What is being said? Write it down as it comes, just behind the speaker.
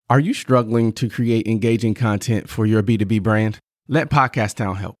Are you struggling to create engaging content for your B2B brand? Let Podcast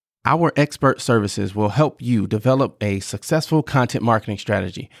Town help. Our expert services will help you develop a successful content marketing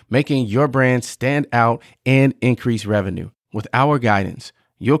strategy, making your brand stand out and increase revenue. With our guidance,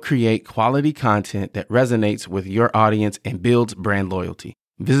 you'll create quality content that resonates with your audience and builds brand loyalty.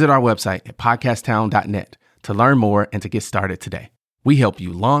 Visit our website at podcasttown.net to learn more and to get started today. We help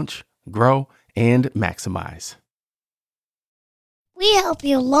you launch, grow, and maximize. We help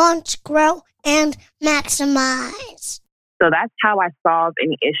you launch, grow, and maximize. So that's how I solve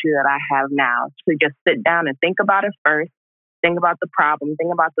any issue that I have now. To just sit down and think about it first, think about the problem,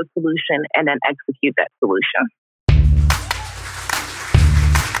 think about the solution, and then execute that solution.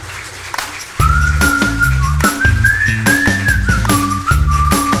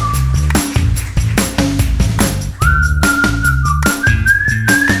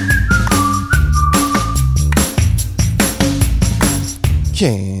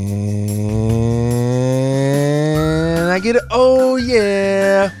 Can I get it? Oh,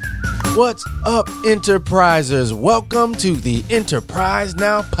 yeah. What's up, Enterprisers? Welcome to the Enterprise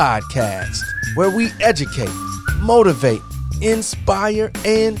Now podcast, where we educate, motivate, inspire,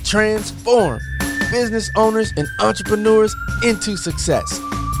 and transform business owners and entrepreneurs into success.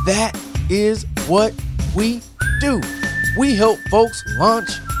 That is what we do. We help folks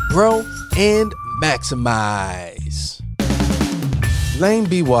launch, grow, and maximize. Lane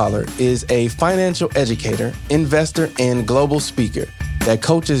B. Waller is a financial educator, investor, and global speaker that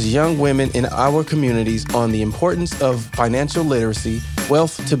coaches young women in our communities on the importance of financial literacy,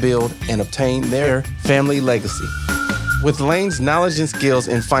 wealth to build, and obtain their family legacy. With Lane's knowledge and skills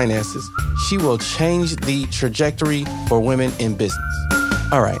in finances, she will change the trajectory for women in business.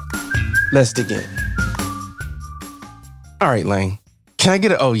 All right, let's dig in. All right, Lane, can I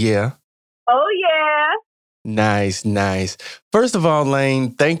get an oh yeah? Oh, yeah. Nice. First of all,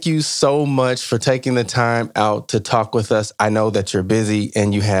 Lane, thank you so much for taking the time out to talk with us. I know that you're busy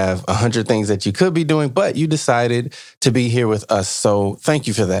and you have 100 things that you could be doing, but you decided to be here with us. So thank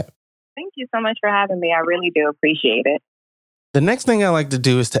you for that. Thank you so much for having me. I really do appreciate it. The next thing I like to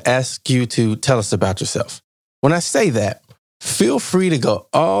do is to ask you to tell us about yourself. When I say that, feel free to go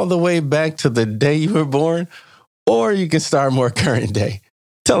all the way back to the day you were born, or you can start more current day.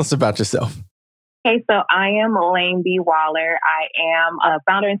 Tell us about yourself. Okay, so I am Lane B. Waller. I am a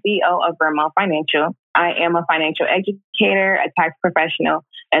founder and CEO of Vermont Financial. I am a financial educator, a tax professional,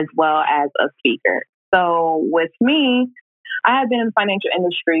 as well as a speaker. So with me, I have been in the financial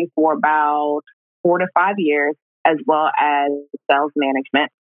industry for about 4 to 5 years, as well as sales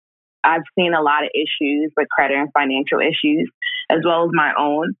management. I've seen a lot of issues with credit and financial issues, as well as my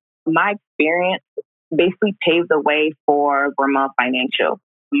own. My experience basically paved the way for Vermont Financial.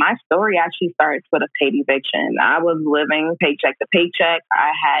 My story actually starts with a paid eviction. I was living paycheck to paycheck.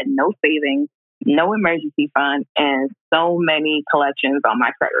 I had no savings, no emergency fund, and so many collections on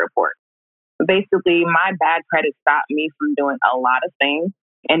my credit report. Basically, my bad credit stopped me from doing a lot of things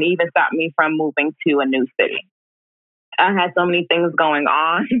and even stopped me from moving to a new city. I had so many things going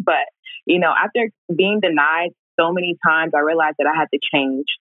on, but, after being denied so many times, I realized that I had to change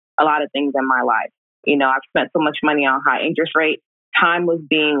a lot of things in my life. I've spent so much money on high interest rates. Time was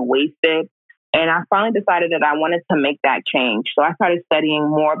being wasted. And I finally decided that I wanted to make that change. So I started studying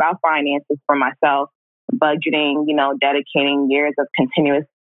more about finances for myself, budgeting, dedicating years of continuous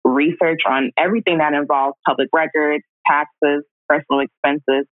research on everything that involves public records, taxes, personal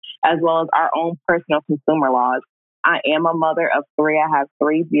expenses, as well as our own personal consumer laws. I am a mother of 3. I have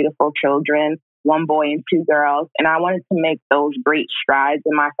 3 beautiful children, 1 boy and 2 girls. And I wanted to make those great strides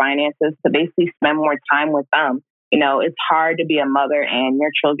in my finances to basically spend more time with them. It's hard to be a mother and your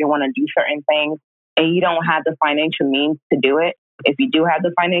children want to do certain things and you don't have the financial means to do it. If you do have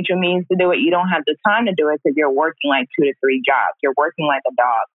the financial means to do it, you don't have the time to do it because you're working like 2 to 3 jobs. You're working like a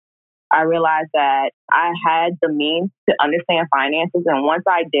dog. I realized that I had the means to understand finances. And once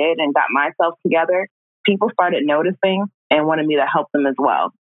I did and got myself together, people started noticing and wanted me to help them as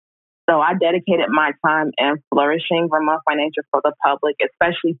well. So I dedicated my time in flourishing Vermont Financial for the public,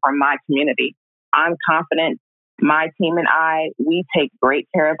 especially for my community. I'm confident my team and I, we take great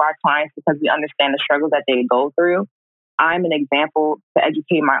care of our clients because we understand the struggles that they go through. I'm an example to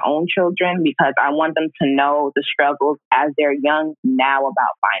educate my own children because I want them to know the struggles as they're young now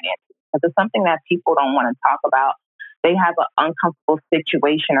about finances. Because it's something that people don't want to talk about. They have an uncomfortable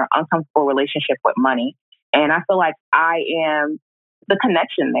situation or uncomfortable relationship with money. And I feel like I am the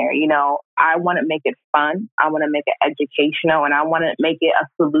connection there. I want to make it fun. I want to make it educational, and I want to make it a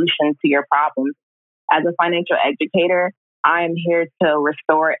solution to your problems. As a financial educator, I'm here to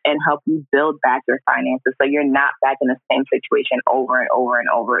restore and help you build back your finances so you're not back in the same situation over and over and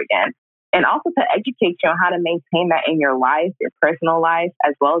over again. And also to educate you on how to maintain that in your life, your personal life,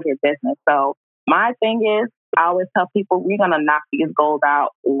 as well as your business. So my thing is, I always tell people we're going to knock these goals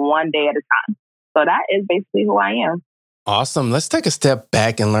out one day at a time. So that is basically who I am. Awesome. Let's take a step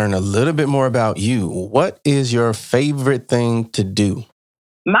back and learn a little bit more about you. What is your favorite thing to do?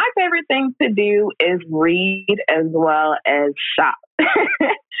 My favorite thing to do is read as well as shop.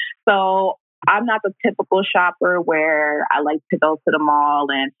 So I'm not the typical shopper where I like to go to the mall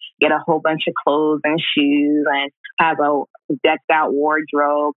and get a whole bunch of clothes and shoes and have a decked out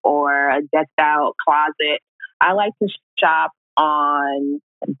wardrobe or a decked out closet. I like to shop on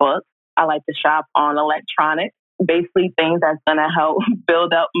books. I like to shop on electronics, basically things that's going to help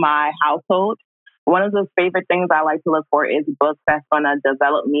build up my household. One of the favorite things I like to look for is books that's going to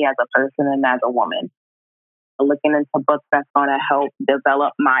develop me as a person and as a woman. Looking into books that's going to help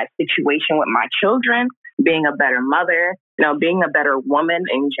develop my situation with my children, being a better mother, being a better woman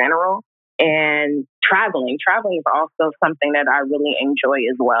in general, and traveling. Traveling is also something that I really enjoy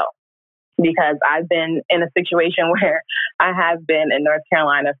as well, because I've been in a situation where I have been in North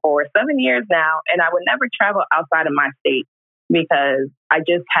Carolina for 7 years now, and I would never travel outside of my state because I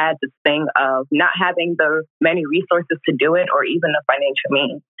just had this thing of not having the many resources to do it or even the financial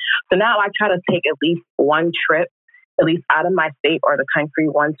means. So now I try to take at least one trip, at least out of my state or the country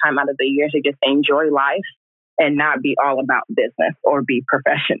one time out of the year to just enjoy life and not be all about business or be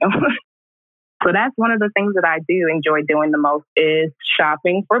professional. So that's one of the things that I do enjoy doing the most is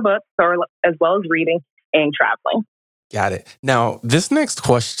shopping for books or as well as reading and traveling. Got it. Now, this next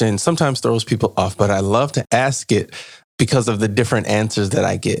question sometimes throws people off, but I love to ask it because of the different answers that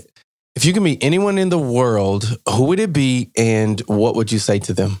I get. If you can meet anyone in the world, who would it be and what would you say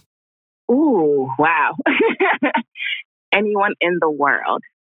to them? Ooh, wow. Anyone in the world.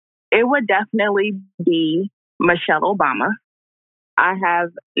 It would definitely be Michelle Obama. I have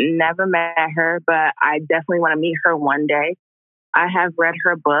never met her, but I definitely want to meet her one day. I have read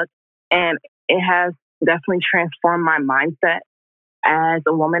her book, and it has definitely transformed my mindset as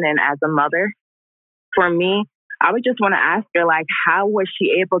a woman and as a mother. For me, I would just want to ask her, how was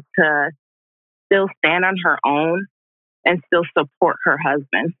she able to still stand on her own and still support her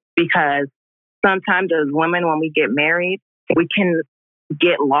husband? Because sometimes as women, when we get married, we can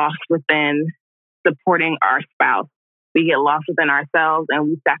get lost within supporting our spouse. We get lost within ourselves and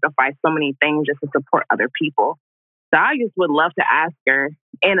we sacrifice so many things just to support other people. So I just would love to ask her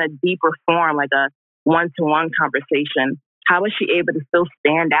in a deeper form, like a one-to-one conversation, how was she able to still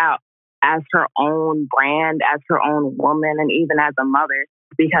stand out as her own brand, as her own woman, and even as a mother?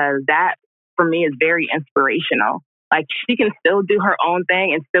 Because that, for me, is very inspirational. She can still do her own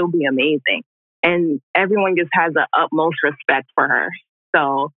thing and still be amazing. And everyone just has the utmost respect for her.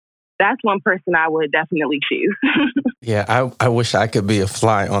 So that's one person I would definitely choose. Yeah, I wish I could be a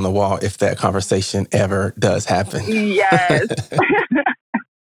fly on the wall if that conversation ever does happen. Yes.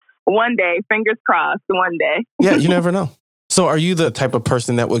 One day, fingers crossed, one day. Yeah, you never know. So are you the type of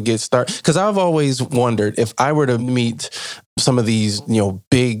person that would get started? Because I've always wondered if I were to meet some of these,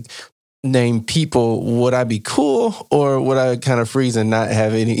 big name people, would I be cool or would I kind of freeze and not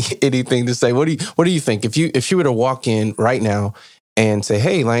have anything to say? What do you think? If you were to walk in right now and say,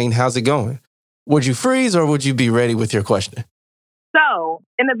 "Hey, Lane, how's it going?" Would you freeze or would you be ready with your question? So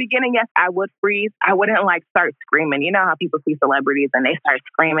in the beginning, yes, I would freeze. I wouldn't start screaming. You know how people see celebrities and they start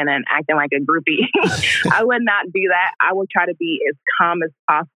screaming and acting like a groupie. I would not do that. I would try to be as calm as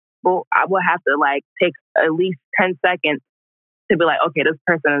possible. I would have to take at least 10 seconds to be like, okay, this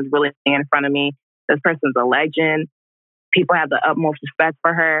person is really in front of me. This person's a legend. People have the utmost respect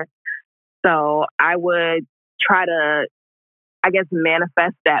for her. So I would try to,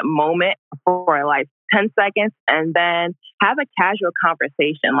 manifest that moment for 10 seconds and then have a casual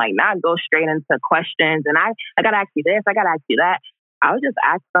conversation, not go straight into questions. And I got to ask you this, I got to ask you that. I would just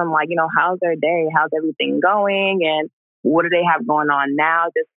ask them how's their day? How's everything going? And what do they have going on now?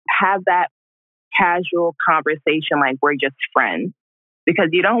 Just have that casual conversation we're just friends. Because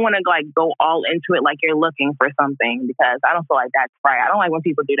you don't want to go all into it like you're looking for something, because I don't feel like that's right. I don't like when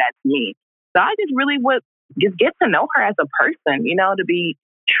people do that to me. So I just really would just get to know her as a person, to be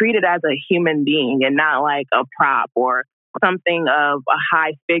treated as a human being and not like a prop or something of a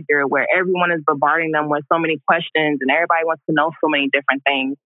high figure where everyone is bombarding them with so many questions and everybody wants to know so many different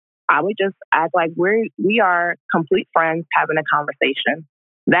things. I would just act like we are complete friends having a conversation.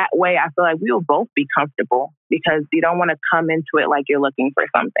 That way, I feel like we will both be comfortable because you don't want to come into it like you're looking for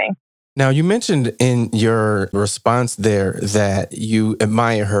something. Now, you mentioned in your response there that you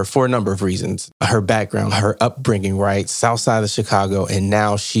admire her for a number of reasons. Her background, her upbringing, right? South side of Chicago. And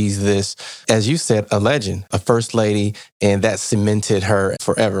now she's this, as you said, a legend, a first lady, and that cemented her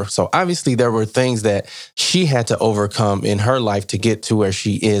forever. So obviously there were things that she had to overcome in her life to get to where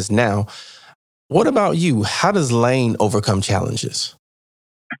she is now. What about you? How does Lane overcome challenges?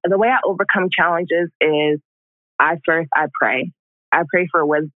 The way I overcome challenges is I pray. I pray for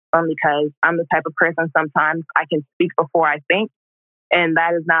wisdom because I'm the type of person sometimes I can speak before I think, and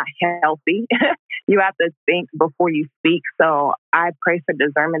that is not healthy. You have to think before you speak. So I pray for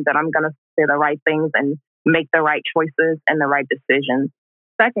discernment that I'm going to say the right things and make the right choices and the right decisions.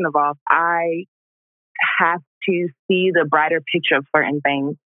 Second of all, I have to see the brighter picture of certain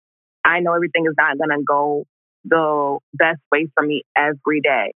things. I know everything is not going to go the best way for me every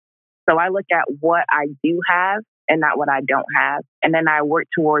day. So I look at what I do have and not what I don't have. And then I work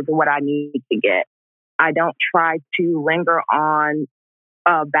towards what I need to get. I don't try to linger on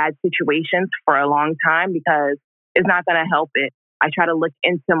bad situations for a long time because it's not going to help it. I try to look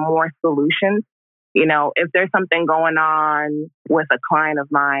into more solutions. You know, if there's something going on with a client of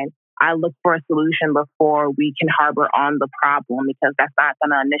mine, I look for a solution before we can harbor on the problem because that's not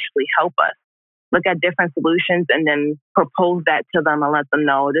going to initially help us. Look at different solutions and then propose that to them and let them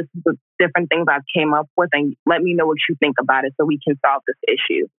know this is the different things I've came up with and let me know what you think about it so we can solve this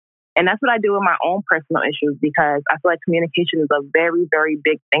issue. And that's what I do with my own personal issues because I feel like communication is a very, very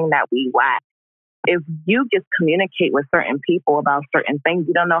big thing that we lack. If you just communicate with certain people about certain things,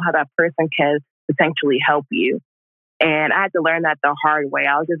 you don't know how that person can potentially help you. And I had to learn that the hard way.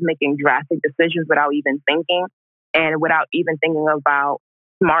 I was just making drastic decisions without even thinking and without even thinking about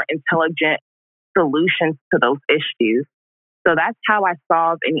smart, intelligent solutions to those issues. So that's how I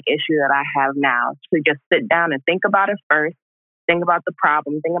solve any issue that I have now, to just sit down and think about it first, think about the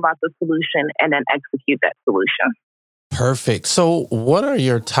problem, think about the solution, and then execute that solution. Perfect. So what are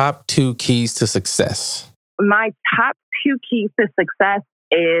your top 2 keys to success? My top 2 keys to success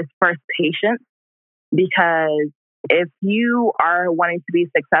is first patience, because if you are wanting to be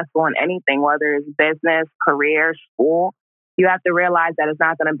successful in anything, whether it's business, career, school, you have to realize that it's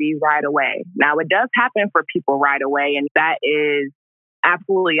not going to be right away. Now, it does happen for people right away, and that is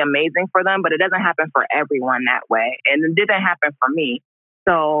absolutely amazing for them, but it doesn't happen for everyone that way. And it didn't happen for me.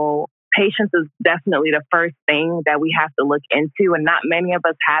 So patience is definitely the first thing that we have to look into, and not many of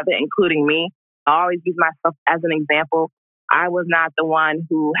us have it, including me. I always use myself as an example. I was not the one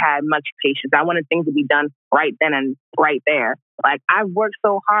who had much patience. I wanted things to be done right then and right there. Like, I've worked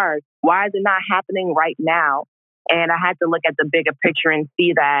so hard. Why is it not happening right now? And I had to look at the bigger picture and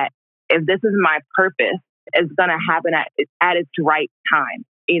see that if this is my purpose, it's going to happen at its right time.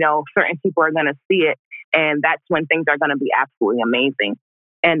 You know, certain people are going to see it, and that's when things are going to be absolutely amazing.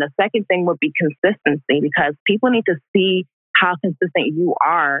 And the second thing would be consistency, because people need to see how consistent you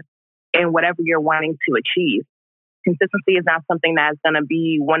are in whatever you're wanting to achieve. Consistency is not something that's going to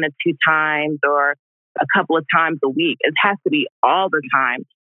be 1 or 2 times or a couple of times a week. It has to be all the time.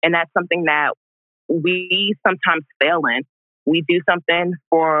 And that's something that we sometimes fail in. We do something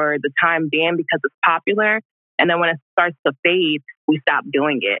for the time being because it's popular. And then when it starts to fade, we stop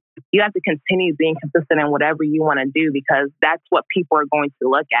doing it. You have to continue being consistent in whatever you want to do, because that's what people are going to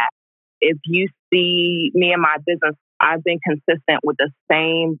look at. If you see me and my business, I've been consistent with the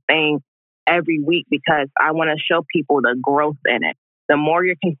same thing every week because I want to show people the growth in it. The more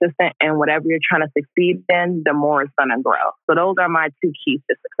you're consistent in whatever you're trying to succeed in, the more it's going to grow. So those are my 2 keys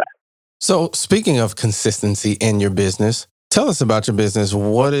to success. So speaking of consistency in your business, tell us about your business.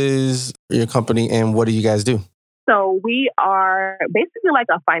 What is your company and what do you guys do? So we are basically like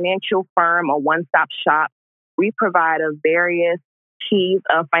a financial firm, a one-stop shop. We provide a various keys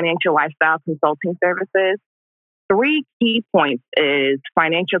of financial lifestyle consulting services. 3 key points is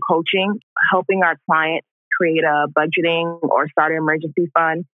financial coaching, helping our clients create a budgeting or start an emergency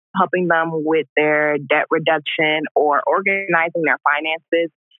fund, helping them with their debt reduction or organizing their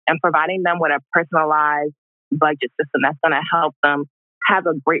finances, and providing them with a personalized budget system that's going to help them have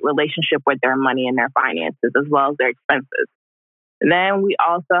a great relationship with their money and their finances, as well as their expenses. And then we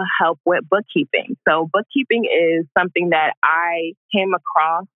also help with bookkeeping. So bookkeeping is something that I came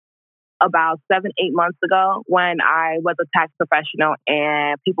across about 7-8 months ago when I was a tax professional,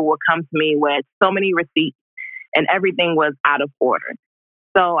 and people would come to me with so many receipts and everything was out of order.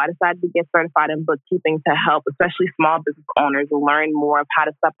 So I decided to get certified in bookkeeping to help, especially small business owners, learn more of how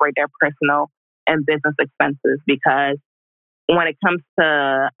to separate their personal and business expenses. Because when it comes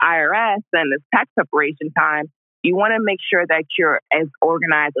to IRS and it's tax preparation time, you want to make sure that you're as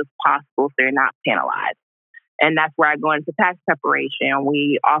organized as possible so you're not penalized. And that's where I go into tax preparation.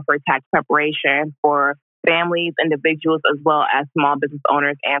 We offer tax preparation for families, individuals, as well as small business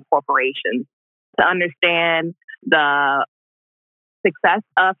owners and corporations to understand the success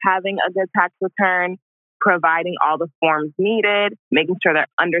of having a good tax return, providing all the forms needed, making sure they're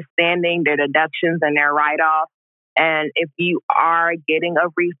understanding their deductions and their write-offs. And if you are getting a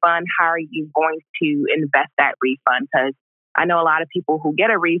refund, how are you going to invest that refund? Because I know a lot of people who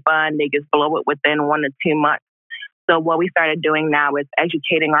get a refund, they just blow it within 1 to 2 months. So what we started doing now is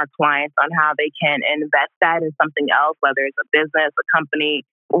educating our clients on how they can invest that in something else, whether it's a business, a company,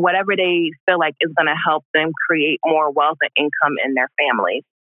 whatever they feel like is going to help them create more wealth and income in their families.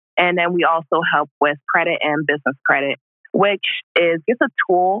 And then we also help with credit and business credit, which is just a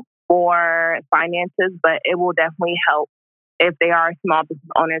tool for finances, but it will definitely help if they are small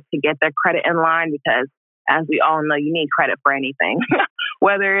business owners to get their credit in line, because as we all know, you need credit for anything,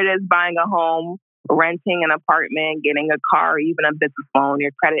 whether it is buying a home, renting an apartment, getting a car, or even a business loan.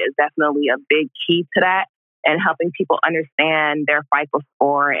 Your credit is definitely a big key to that, and helping people understand their FICO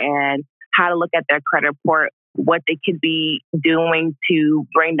score and how to look at their credit report, what they could be doing to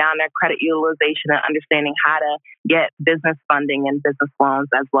bring down their credit utilization, and understanding how to get business funding and business loans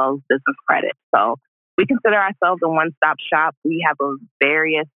as well as business credit. So we consider ourselves a one-stop shop. We have a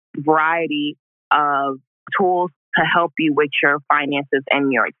variety of tools to help you with your finances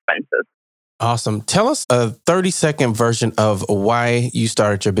and your expenses. Awesome. Tell us a 30-second version of why you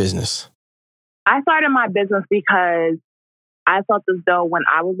started your business. I started my business because I felt as though when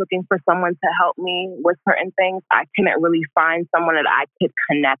I was looking for someone to help me with certain things, I couldn't really find someone that I could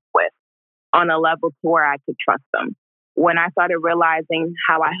connect with on a level to where I could trust them. When I started realizing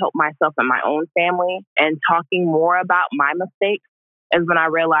how I helped myself and my own family and talking more about my mistakes, is when I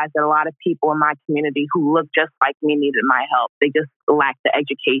realized that a lot of people in my community who look just like me needed my help. They just lacked the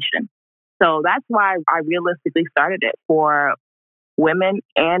education. So that's why I realistically started it, for women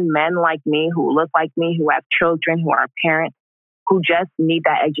and men like me who look like me, who have children, who are parents, who just need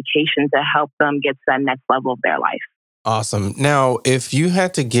that education to help them get to that next level of their life. Awesome. Now, if you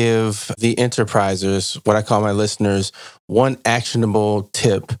had to give the enterprisers, what I call my listeners, one actionable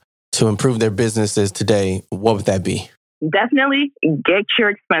tip to improve their businesses today, what would that be? Definitely get your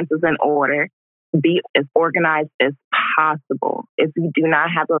expenses in order. Be as organized as possible. If you do not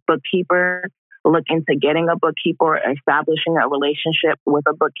have a bookkeeper, look into getting a bookkeeper, establishing a relationship with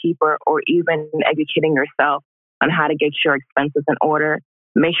a bookkeeper, or even educating yourself on how to get your expenses in order.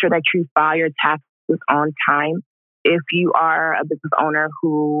 Make sure that you file your taxes on time. If you are a business owner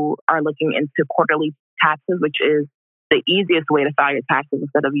who are looking into quarterly taxes, which is the easiest way to file your taxes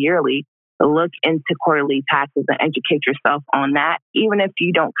instead of yearly, look into quarterly taxes and educate yourself on that. Even if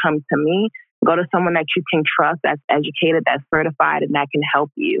you don't come to me, go to someone that you can trust, that's educated, that's certified, and that can help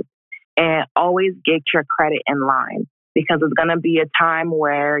you. And always get your credit in line, because it's going to be a time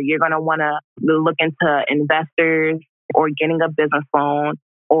where you're going to want to look into investors or getting a business loan,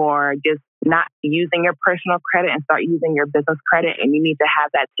 or just not using your personal credit and start using your business credit. And you need to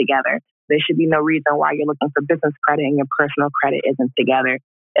have that together. There should be no reason why you're looking for business credit and your personal credit isn't together.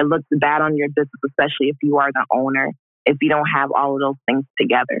 It looks bad on your business, especially if you are the owner, if you don't have all of those things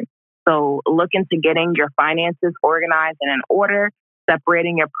together. So look into getting your finances organized and in order,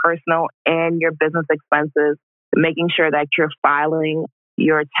 separating your personal and your business expenses, making sure that you're filing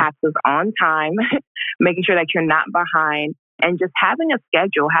your taxes on time, making sure that you're not behind, and just having a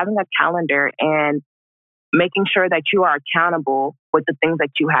schedule, having a calendar, and making sure that you are accountable with the things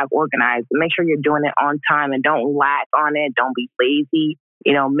that you have organized. Make sure you're doing it on time and don't lack on it. Don't be lazy.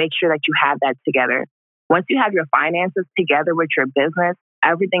 Make sure that you have that together. Once you have your finances together with your business,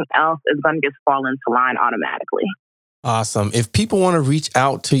 everything else is going to just fall into line automatically. Awesome. If people want to reach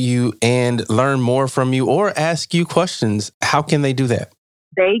out to you and learn more from you or ask you questions, how can they do that?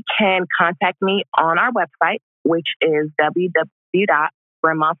 They can contact me on our website, which is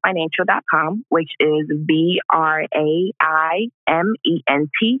www.bremont.financial.com, which is BRAIMENT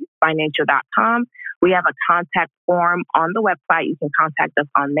financial.com. We have a contact form on the website. You can contact us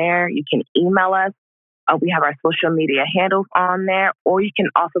on there. You can email us. We have our social media handles on there, or you can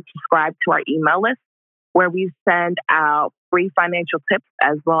also subscribe to our email list, where we send out free financial tips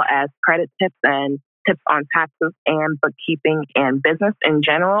as well as credit tips and tips on taxes and bookkeeping and business in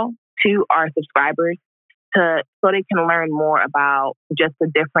general to our subscribers, so they can learn more about just the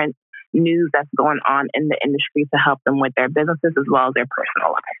different news that's going on in the industry to help them with their businesses as well as their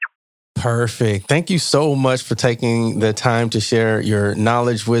personal lives. Perfect. Thank you so much for taking the time to share your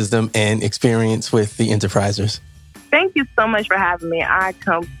knowledge, wisdom, and experience with the enterprisers. Thank you so much for having me. I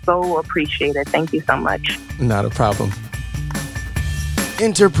so appreciate it. Thank you so much. Not a problem.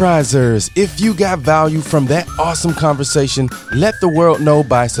 Enterprisers, if you got value from that awesome conversation, let the world know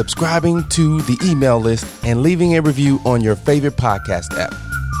by subscribing to the email list and leaving a review on your favorite podcast app.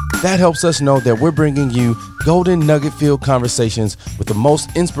 That helps us know that we're bringing you golden nugget-filled conversations with the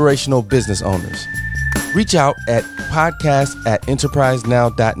most inspirational business owners. Reach out at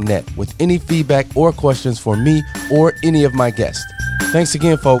podcast@enterprisenow.net with any feedback or questions for me or any of my guests. Thanks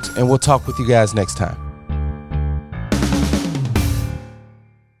again, folks, and we'll talk with you guys next time.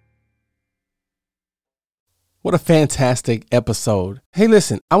 What a fantastic episode. Hey,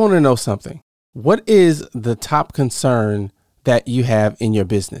 listen, I want to know something. What is the top concern that you have in your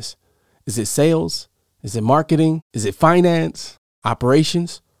business? Is it sales? Is it marketing? Is it finance?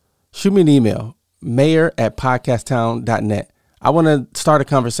 Operations? Shoot me an email, mayor@podcasttown.net. I want to start a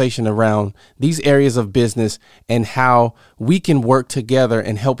conversation around these areas of business and how we can work together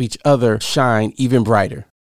and help each other shine even brighter.